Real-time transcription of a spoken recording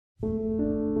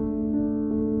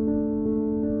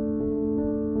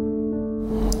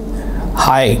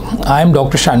Hi, I am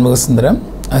Dr. Shanmuga Sundaram,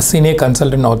 a senior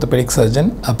consultant orthopedic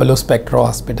surgeon, Apollo Spectra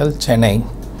Hospital, Chennai.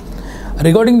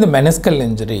 Regarding the meniscal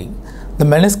injury, the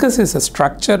meniscus is a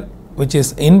structure which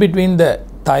is in between the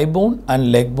thigh bone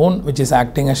and leg bone, which is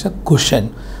acting as a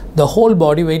cushion. The whole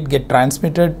body weight gets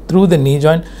transmitted through the knee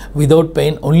joint without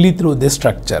pain only through this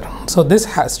structure. So this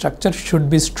structure should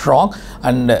be strong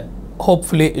and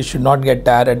hopefully it should not get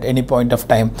tear at any point of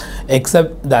time,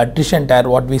 except the attrition tear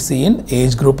what we see in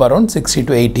age group around 60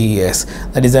 to 80 years.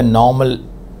 That is a normal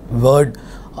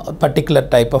particular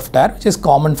type of tear which is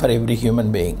common for every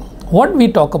human being. What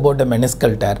we talk about the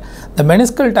meniscal tear? The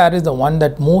meniscal tear is the one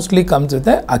that mostly comes with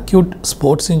an acute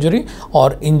sports injury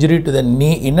or injury to the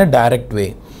knee in a direct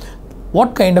way.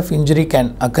 What kind of injury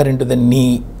can occur into the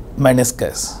knee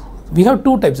meniscus? We have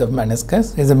two types of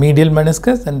meniscus. There is a medial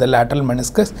meniscus and the lateral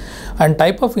meniscus, and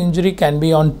type of injury can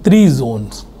be on three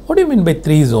zones. What do you mean by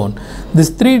three zones? These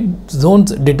three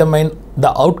zones determine the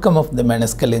outcome of the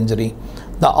meniscal injury.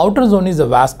 The outer zone is a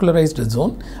vascularized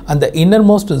zone and the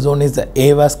innermost zone is the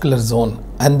avascular zone,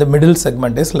 and the middle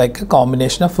segment is like a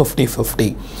combination of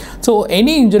 50-50. So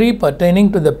any injury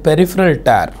pertaining to the peripheral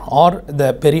tear or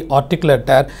the periarticular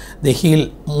tear, they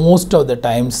heal most of the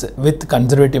times with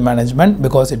conservative management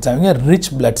because it's having a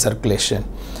rich blood circulation.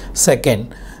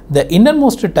 Second, the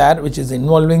innermost tear which is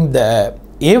involving the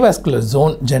avascular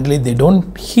zone, generally they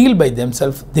don't heal by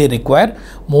themselves, they require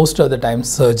most of the time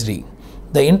surgery.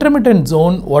 The intermittent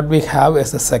zone, what we have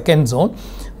as a second zone,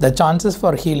 the chances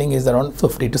for healing is around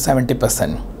 50 to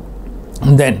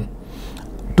 70%. Then,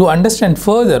 to understand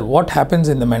further what happens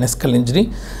in the meniscal injury,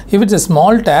 if it's a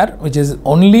small tear which is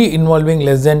only involving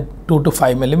less than 2 to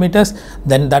 5 millimeters,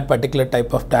 then that particular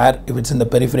type of tear, if it's in the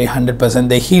periphery 100%,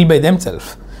 they heal by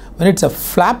themselves. When it's a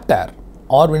flap tear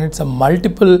or when it's a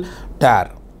multiple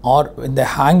tear, or the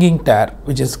hanging tear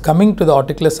which is coming to the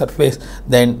articular surface,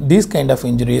 then these kind of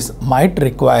injuries might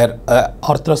require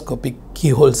arthroscopic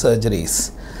keyhole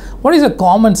surgeries. What is a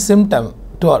common symptom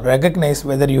to recognize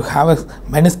whether you have a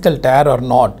meniscal tear or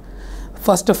not?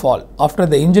 First of all, after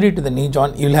the injury to the knee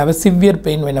joint, you will have a severe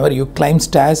pain whenever you climb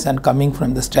stairs and coming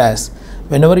from the stairs.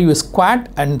 Whenever you squat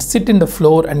and sit in the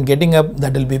floor and getting up,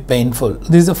 that will be painful.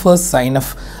 This is the first sign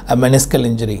of a meniscal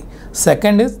injury.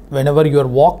 Second is whenever you are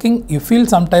walking, you feel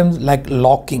sometimes like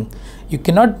locking. You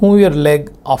cannot move your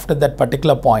leg after that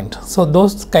particular point. So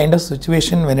those kind of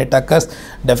situation when it occurs,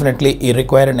 definitely you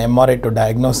require an MRI to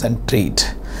diagnose and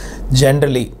treat.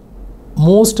 Generally,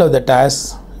 most of the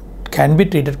tears can be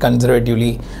treated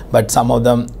conservatively, but some of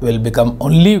them will become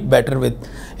only better with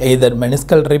either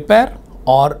meniscal repair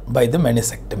or by the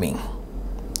meniscectomy.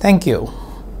 Thank you.